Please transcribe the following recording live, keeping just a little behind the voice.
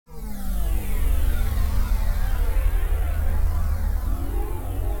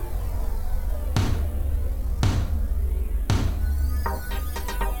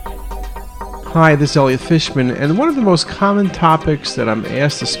Hi, this is Elliot Fishman, and one of the most common topics that I'm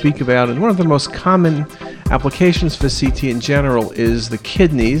asked to speak about, and one of the most common applications for CT in general, is the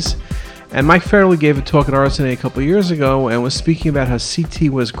kidneys. And Mike Farrelly gave a talk at RSNA a couple of years ago and was speaking about how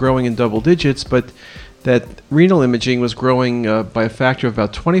CT was growing in double digits, but that renal imaging was growing by a factor of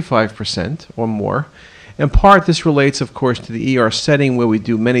about 25% or more. In part, this relates, of course, to the ER setting where we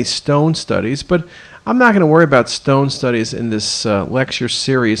do many stone studies, but I'm not going to worry about stone studies in this lecture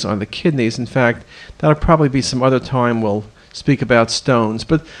series on the kidneys. In fact, that'll probably be some other time we'll speak about stones.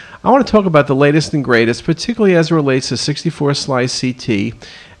 But I want to talk about the latest and greatest, particularly as it relates to 64-slice CT,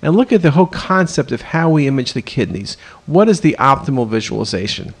 and look at the whole concept of how we image the kidneys. What is the optimal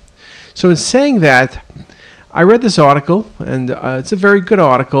visualization? So in saying that, I read this article, and it's a very good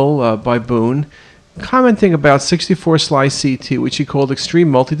article by Boone, commenting about 64-slice CT, which he called extreme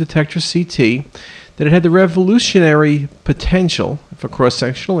multi-detector CT, that it had the revolutionary potential for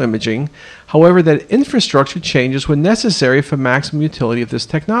cross-sectional imaging, however, that infrastructure changes were necessary for maximum utility of this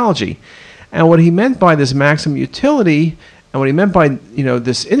technology. And what he meant by this maximum utility, and what he meant by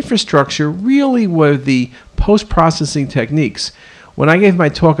this infrastructure, really were the post-processing techniques. When I gave my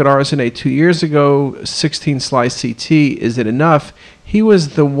talk at RSNA 2 years ago, 16-slice CT, is it enough? He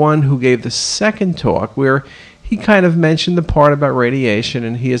was the one who gave the second talk where he kind of mentioned the part about radiation,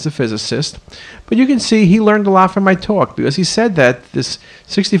 and he is a physicist. But you can see he learned a lot from my talk because he said that this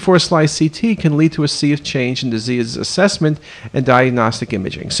 64-slice CT can lead to a sea of change in disease assessment and diagnostic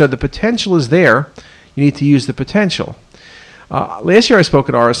imaging. So the potential is there. You need to use the potential. Last year I spoke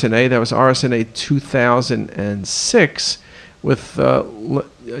at RSNA. That was RSNA 2006 with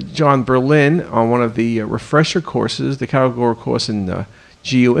John Berlin on one of the refresher courses, the categorical course in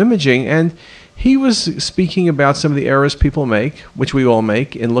geoimaging, and he was speaking about some of the errors people make, which we all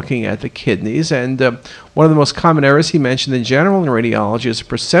make, in looking at the kidneys. And one of the most common errors he mentioned in general in radiology is a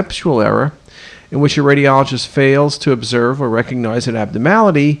perceptual error in which a radiologist fails to observe or recognize an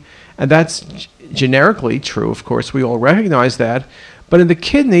abnormality. And that's generically true, of course. We all recognize that. But in the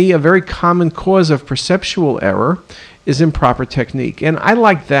kidney, a very common cause of perceptual error is improper technique. And I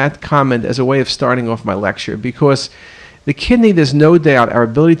like that comment as a way of starting off my lecture because the kidney, there's no doubt, our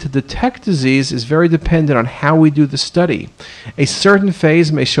ability to detect disease is very dependent on how we do the study. A certain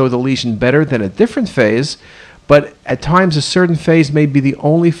phase may show the lesion better than a different phase, but at times a certain phase may be the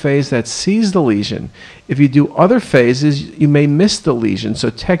only phase that sees the lesion. If you do other phases, you may miss the lesion, so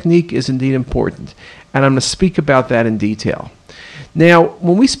technique is indeed important. And I'm going to speak about that in detail. Now,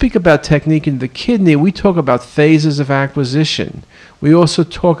 when we speak about technique in the kidney, we talk about phases of acquisition. We also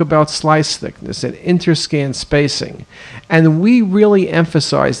talk about slice thickness and interscan spacing. And we really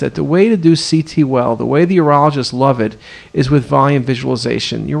emphasize that the way to do CT well, the way the urologists love it, is with volume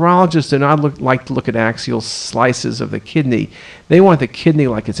visualization. Urologists do not like to look at axial slices of the kidney. They want the kidney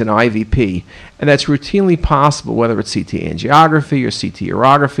like it's an IVP. And that's routinely possible, whether it's CT angiography or CT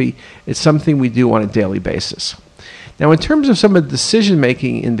urography. It's something we do on a daily basis. Now, in terms of some of the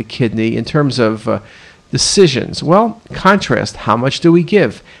decision-making in the kidney, in terms of decisions, well, contrast. How much do we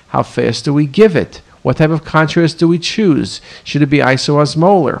give? How fast do we give it? What type of contrast do we choose? Should it be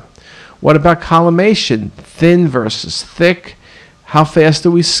isoosmolar? What about collimation? Thin versus thick? How fast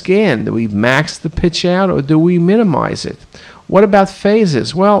do we scan? Do we max the pitch out or do we minimize it? What about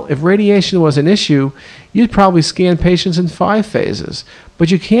phases? Well, if radiation was an issue, you'd probably scan patients in 5 phases.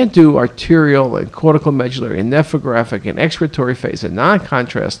 But you can't do arterial and cortical medullary and nephrographic and excretory phase and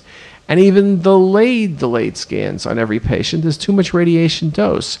non-contrast. And even delayed scans on every patient. There's too much radiation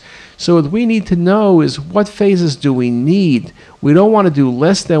dose. So what we need to know is what phases do we need? We don't want to do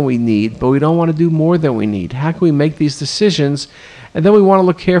less than we need, but we don't want to do more than we need. How can we make these decisions? And then we want to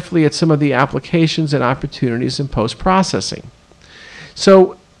look carefully at some of the applications and opportunities in post-processing.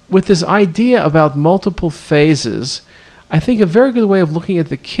 So with this idea about multiple phases, I think a very good way of looking at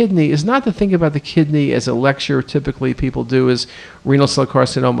the kidney is not to think about the kidney as a lecture typically people do as renal cell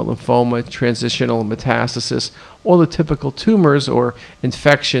carcinoma, lymphoma, transitional metastasis, all the typical tumors or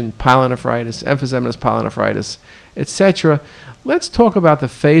infection, pyelonephritis, emphysematous pyelonephritis, etc. Let's talk about the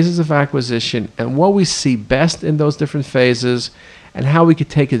phases of acquisition and what we see best in those different phases and how we could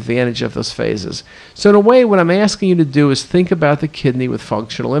take advantage of those phases. So in a way, what I'm asking you to do is think about the kidney with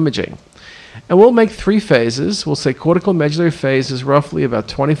functional imaging. And we'll make 3 phases. We'll say cortical medullary phase is roughly about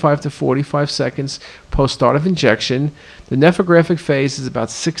 25 to 45 seconds post-start of injection. The nephrographic phase is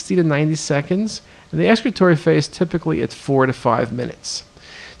about 60 to 90 seconds. And the excretory phase typically at 4 to 5 minutes.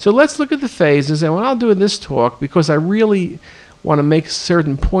 So let's look at the phases. And what I'll do in this talk, because I really want to make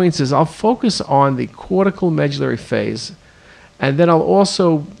certain points, is I'll focus on the cortical medullary phase. And then I'll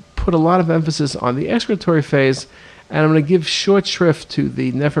also put a lot of emphasis on the excretory phase. And I'm going to give short shrift to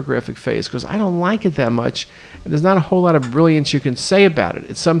the nephrographic phase because I don't like it that much, and there's not a whole lot of brilliance you can say about it.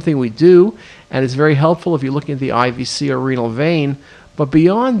 It's something we do, and it's very helpful if you're looking at the IVC or renal vein, but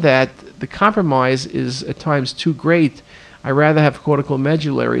beyond that, the compromise is at times too great. I rather have cortical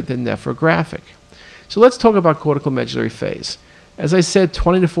medullary than nephrographic. So let's talk about cortical medullary phase. As I said,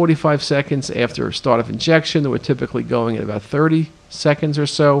 20 to 45 seconds after start of injection, we're typically going at about 30 seconds or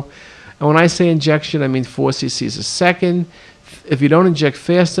so. And when I say injection, I mean 4 cc's a second. If you don't inject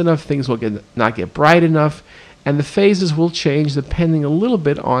fast enough, things will not get bright enough, and the phases will change depending a little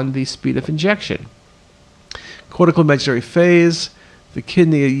bit on the speed of injection. Cortical medullary phase, the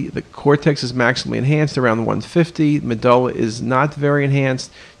kidney, the cortex is maximally enhanced around 150. Medulla is not very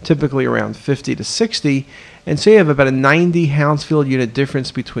enhanced, typically around 50 to 60. And so you have about a 90 Hounsfield unit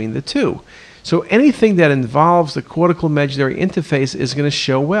difference between the two. So anything that involves the cortical medullary interface is going to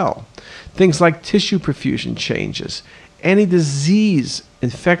show well. Things like tissue perfusion changes. Any disease,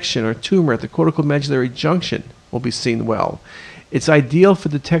 infection, or tumor at the cortical medullary junction will be seen well. It's ideal for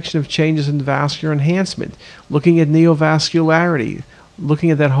detection of changes in vascular enhancement, looking at neovascularity,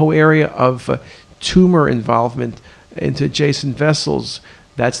 looking at that whole area of tumor involvement into adjacent vessels.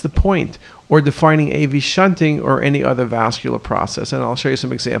 That's the point. Or defining AV shunting or any other vascular process. And I'll show you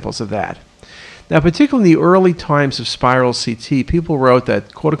some examples of that. Now, particularly in the early times of spiral CT, people wrote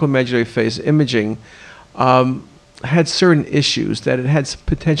that cortical medullary phase imaging had certain issues, that it had some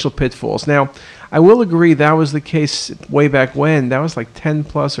potential pitfalls. Now, I will agree that was the case way back when. That was like 10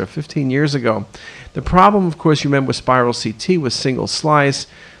 plus or 15 years ago. The problem, of course, you remember with spiral CT was single slice.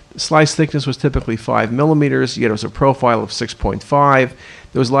 The slice thickness was typically 5 millimeters, yet it was a profile of 6.5.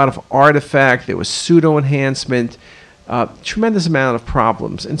 There was a lot of artifact. There was pseudo-enhancement. Tremendous amount of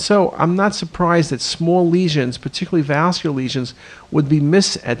problems. And so I'm not surprised that small lesions, particularly vascular lesions, would be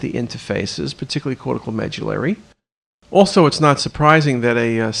missed at the interfaces, particularly cortical medullary. Also, it's not surprising that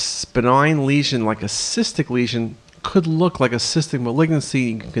a benign lesion, like a cystic lesion, could look like a cystic malignancy.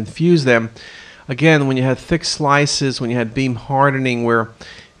 You can confuse them. Again, when you had thick slices, when you had beam hardening, where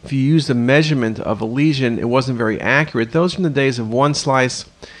if you used a measurement of a lesion, it wasn't very accurate. Those were in the days of 1 slice,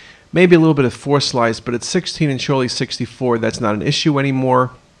 maybe a little bit of 4 slice, but at 16 and surely 64, that's not an issue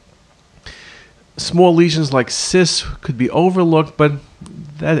anymore. Small lesions like cysts could be overlooked, but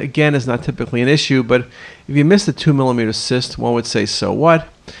that again is not typically an issue. But if you miss the 2 millimeter cyst, one would say, so what?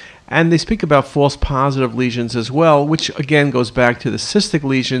 And they speak about false positive lesions as well, which again goes back to the cystic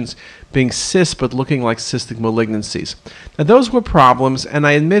lesions being cysts but looking like cystic malignancies. Now those were problems, and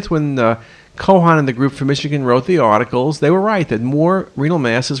I admit when Cohan and the group from Michigan wrote the articles, they were right that more renal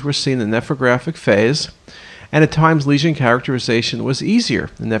masses were seen in the nephrographic phase, and at times lesion characterization was easier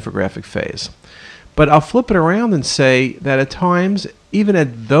in the nephrographic phase. But I'll flip it around and say that at times, even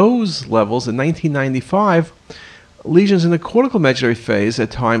at those levels in 1995, lesions in the cortical medullary phase at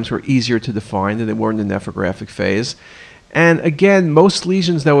times were easier to define than they were in the nephrographic phase. And again, most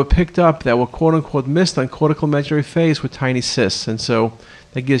lesions that were picked up that were quote-unquote missed on cortical medullary phase were tiny cysts. And so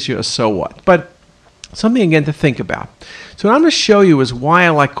that gives you a so what. But something again to think about. So what I'm going to show you is why I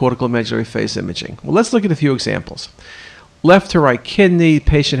like cortical medullary phase imaging. Well, let's look at a few examples. Left to right kidney,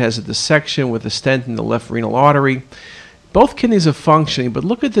 patient has a dissection with a stent in the left renal artery. Both kidneys are functioning, but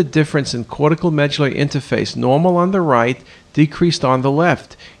look at the difference in cortical medullary interface. Normal on the right, decreased on the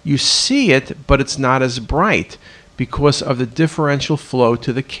left. You see it, but it's not as bright because of the differential flow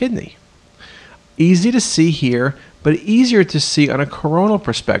to the kidney. Easy to see here, but easier to see on a coronal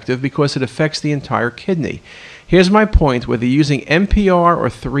perspective because it affects the entire kidney. Here's my point. Whether you're using MPR or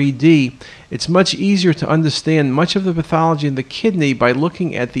 3D, it's much easier to understand much of the pathology in the kidney by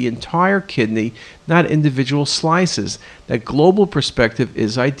looking at the entire kidney, not individual slices. That global perspective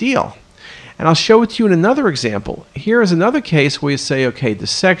is ideal. And I'll show it to you in another example. Here is another case where you say, okay,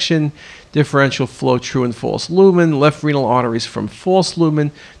 dissection, differential flow true and false lumen, left renal arteries from false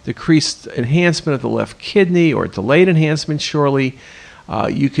lumen, decreased enhancement of the left kidney or delayed enhancement surely.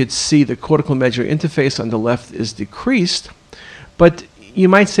 You could see the cortical medullary interface on the left is decreased, but you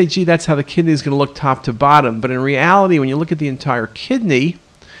might say, gee, that's how the kidney is going to look top to bottom. But in reality, when you look at the entire kidney,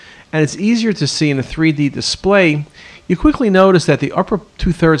 and it's easier to see in a 3D display, you quickly notice that the upper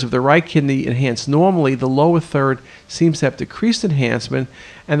 2/3 of the right kidney enhanced normally, the lower third seems to have decreased enhancement,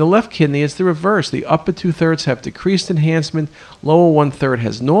 and the left kidney is the reverse. The upper 2/3 have decreased enhancement, lower 1/3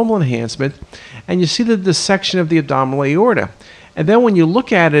 has normal enhancement, and you see the dissection of the abdominal aorta. And then when you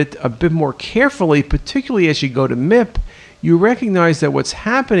look at it a bit more carefully, particularly as you go to MIP, you recognize that what's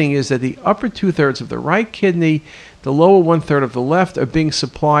happening is that the upper 2/3 of the right kidney, The lower one-third of the left are being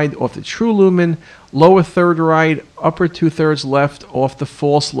supplied off the true lumen, lower third right, upper two-thirds left off the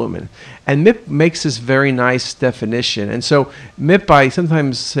false lumen. And MIP makes this very nice definition. And so MIP, I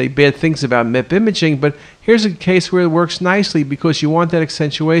sometimes say bad things about MIP imaging, but here's a case where it works nicely because you want that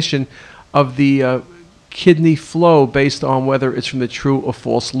accentuation of the kidney flow based on whether it's from the true or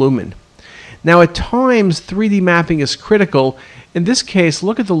false lumen. Now, at times, 3D mapping is critical. In this case,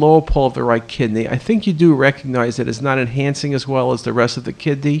 look at the lower pole of the right kidney. I think you do recognize that it's not enhancing as well as the rest of the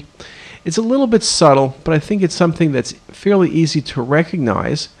kidney. It's a little bit subtle, but I think it's something that's fairly easy to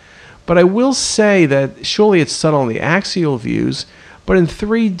recognize. But I will say that surely it's subtle in the axial views, but in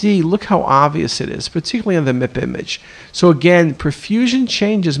 3D, look how obvious it is, particularly on the MIP image. So again, perfusion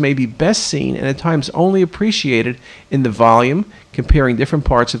changes may be best seen and at times only appreciated in the volume, comparing different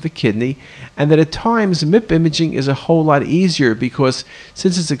parts of the kidney, and that at times MIP imaging is a whole lot easier because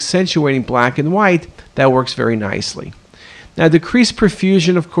since it's accentuating black and white, that works very nicely. Now, decreased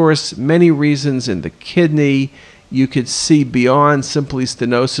perfusion, of course, many reasons in the kidney. You could see beyond simply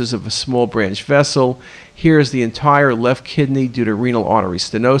stenosis of a small branch vessel. Here's the entire left kidney due to renal artery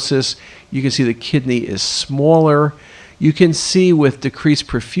stenosis. You can see the kidney is smaller. You can see with decreased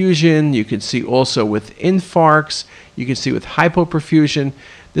perfusion. You can see also with infarcts. You can see with hypoperfusion.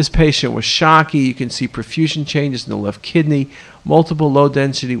 This patient was shocky. You can see perfusion changes in the left kidney, multiple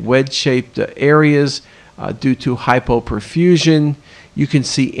low-density wedge-shaped areas due to hypoperfusion. You can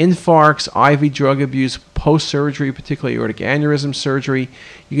see infarcts, IV drug abuse, post-surgery, particularly aortic aneurysm surgery.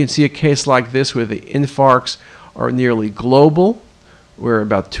 You can see a case like this where the infarcts are nearly global, where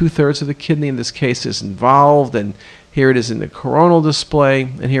about two-thirds of the kidney in this case is involved. And here it is in the coronal display,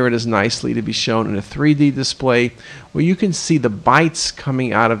 and here it is nicely to be shown in a 3D display, where you can see the bites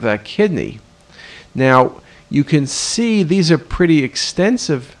coming out of that kidney. Now, you can see these are pretty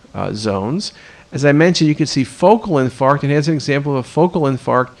extensive zones. As I mentioned, you can see focal infarct, and here's an example of a focal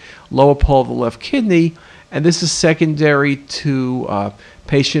infarct, lower pole of the left kidney, and this is secondary to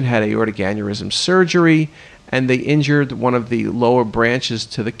patient had aortic aneurysm surgery, and they injured one of the lower branches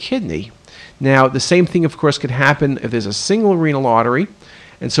to the kidney. Now, the same thing, of course, could happen if there's a single renal artery,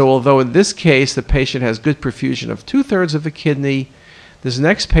 and so although in this case the patient has good perfusion of two-thirds of the kidney, this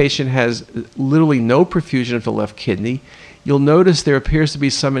next patient has literally no perfusion of the left kidney. You'll notice there appears to be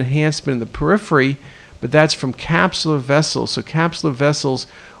some enhancement in the periphery, but that's from capsular vessels. So capsular vessels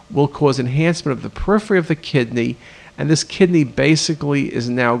will cause enhancement of the periphery of the kidney, and this kidney basically is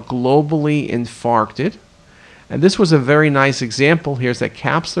now globally infarcted. And this was a very nice example. Here's that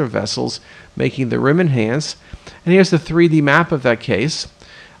capsular vessels making the rim enhance, and here's the 3D map of that case.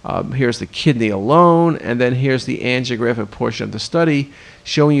 Here's the kidney alone, and then here's the angiographic portion of the study,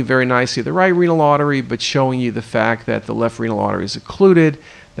 showing you very nicely the right renal artery, but showing you the fact that the left renal artery is occluded.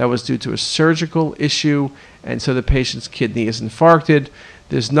 That was due to a surgical issue, and so the patient's kidney is infarcted.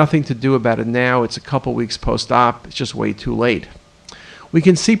 There's nothing to do about it now. It's a couple weeks post-op. It's just way too late. We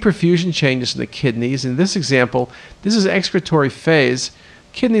can see perfusion changes in the kidneys. In this example, this is excretory phase.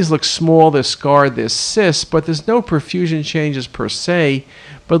 Kidneys look small, they're scarred, there's cysts, but there's no perfusion changes per se.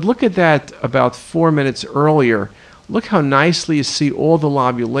 But look at that about 4 minutes earlier. Look how nicely you see all the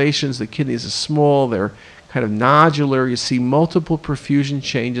lobulations. The kidneys are small, they're kind of nodular. You see multiple perfusion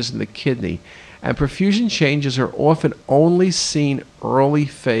changes in the kidney. And perfusion changes are often only seen early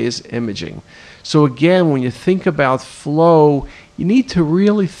phase imaging. So again, when you think about flow, you need to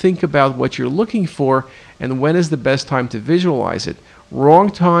really think about what you're looking for and when is the best time to visualize it.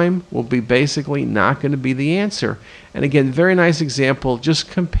 Wrong time will be basically not going to be the answer. And again, very nice example, just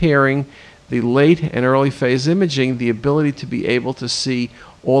comparing the late and early phase imaging, the ability to be able to see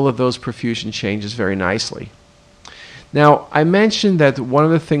all of those perfusion changes very nicely. Now, I mentioned that one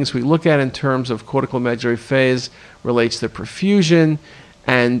of the things we look at in terms of cortical medullary phase relates to perfusion,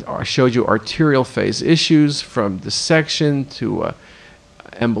 and I showed you arterial phase issues from dissection to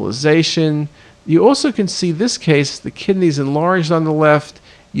embolization. You also can see this case, the kidney's enlarged on the left.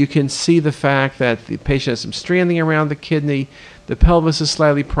 You can see the fact that the patient has some stranding around the kidney. The pelvis is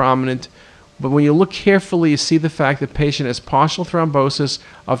slightly prominent. But when you look carefully, you see the fact that the patient has partial thrombosis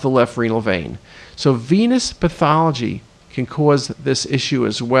of the left renal vein. So venous pathology can cause this issue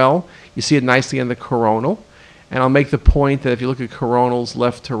as well. You see it nicely in the coronal. And I'll make the point that if you look at coronals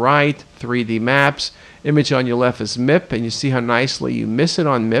left to right, 3D maps, image on your left is MIP, and you see how nicely you miss it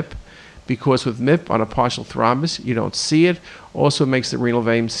on MIP, because with MIP on a partial thrombus, you don't see it. Also makes the renal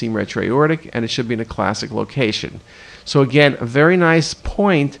vein seem retroaortic, and it should be in a classic location. So again, a very nice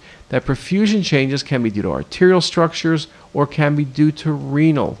point that perfusion changes can be due to arterial structures or can be due to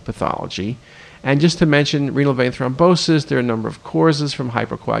renal pathology. And just to mention renal vein thrombosis, there are a number of causes from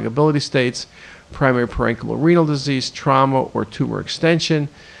hypercoagulability states, primary parenchymal renal disease, trauma, or tumor extension.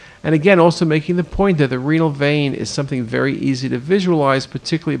 And again, also making the point that the renal vein is something very easy to visualize,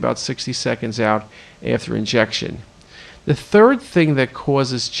 particularly about 60 seconds out after injection. The third thing that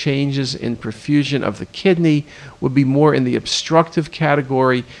causes changes in perfusion of the kidney would be more in the obstructive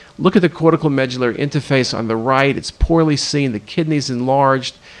category. Look at the cortical medullary interface on the right. It's poorly seen. The kidney's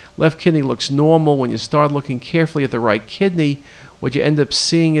enlarged. Left kidney looks normal. When you start looking carefully at the right kidney, what you end up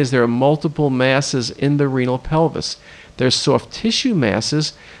seeing is there are multiple masses in the renal pelvis. There's soft tissue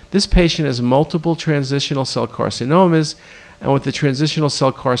masses. This patient has multiple transitional cell carcinomas, and what the transitional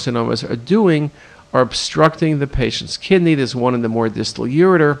cell carcinomas are doing are obstructing the patient's kidney. There's one in the more distal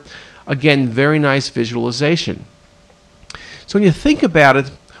ureter. Again, very nice visualization. So when you think about it,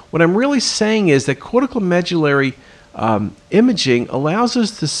 what I'm really saying is that cortical medullary imaging allows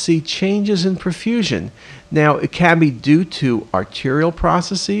us to see changes in perfusion. Now, it can be due to arterial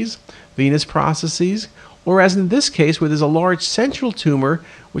processes, venous processes, or as in this case where there's a large central tumor,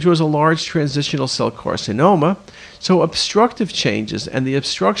 which was a large transitional cell carcinoma. So obstructive changes, and the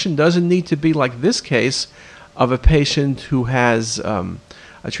obstruction doesn't need to be like this case of a patient who has a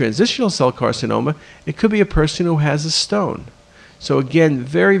transitional cell carcinoma. It could be a person who has a stone. So again,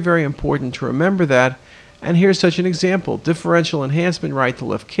 very, very important to remember that. And here's such an example. Differential enhancement, right to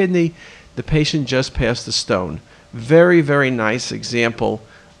left kidney. The patient just passed the stone. Very, very nice example,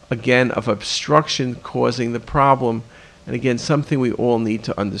 again, of obstruction causing the problem. And again, something we all need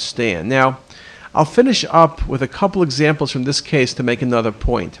to understand. Now, I'll finish up with a couple examples from this case to make another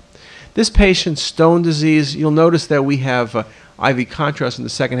point. This patient's stone disease, you'll notice that we have IV contrast in the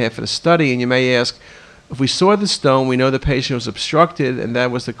second half of the study, and you may ask, if we saw the stone, we know the patient was obstructed, and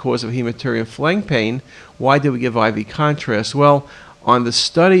that was the cause of hematuria and flank pain. Why did we give IV contrast? Well, on the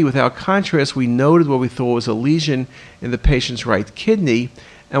study without contrast, we noted what we thought was a lesion in the patient's right kidney.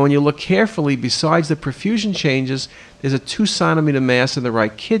 And when you look carefully, besides the perfusion changes, there's a 2-centimeter mass in the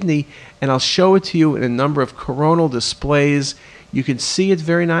right kidney, and I'll show it to you in a number of coronal displays. You can see it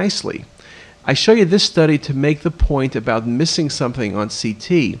very nicely. I show you this study to make the point about missing something on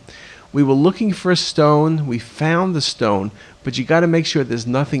CT. We were looking for a stone, we found the stone, but you got to make sure there's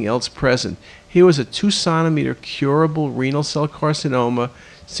nothing else present. Here was a 2-centimeter curable renal cell carcinoma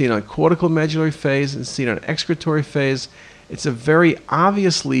seen on cortical medullary phase and seen on excretory phase. It's a very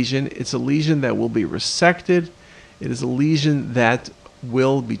obvious lesion. It's a lesion that will be resected. It is a lesion that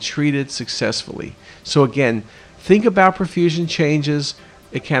will be treated successfully. So again, think about perfusion changes.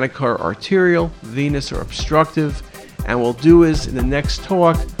 It can occur arterial, venous, or obstructive. And what we'll do is, in the next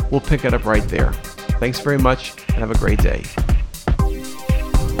talk, we'll pick it up right there. Thanks very much, and have a great day.